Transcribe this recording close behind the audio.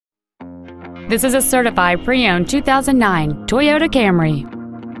This is a certified pre-owned 2009 Toyota Camry.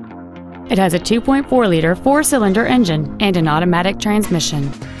 It has a 2.4-liter four-cylinder engine and an automatic transmission.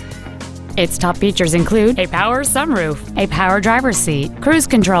 Its top features include a power sunroof, a power driver's seat, cruise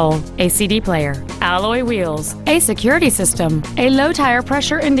control, a CD player, alloy wheels, a security system, a low tire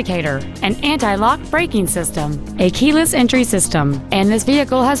pressure indicator, an anti-lock braking system, a keyless entry system, and this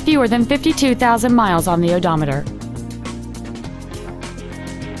vehicle has fewer than 52,000 miles on the odometer.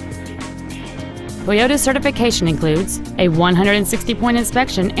 Toyota's certification includes a 160-point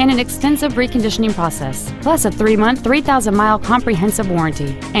inspection and an extensive reconditioning process, plus a 3-month, 3,000-mile comprehensive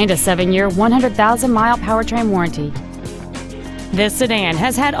warranty and a 7-year, 100,000-mile powertrain warranty. This sedan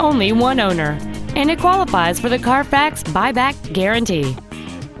has had only one owner, and it qualifies for the Carfax buyback guarantee.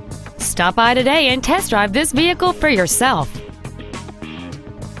 Stop by today and test drive this vehicle for yourself.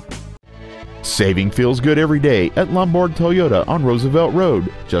 Saving feels good every day at Lombard Toyota on Roosevelt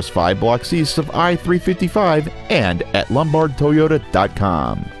Road, just 5 blocks east of I-355, and at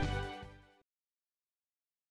lombardtoyota.com.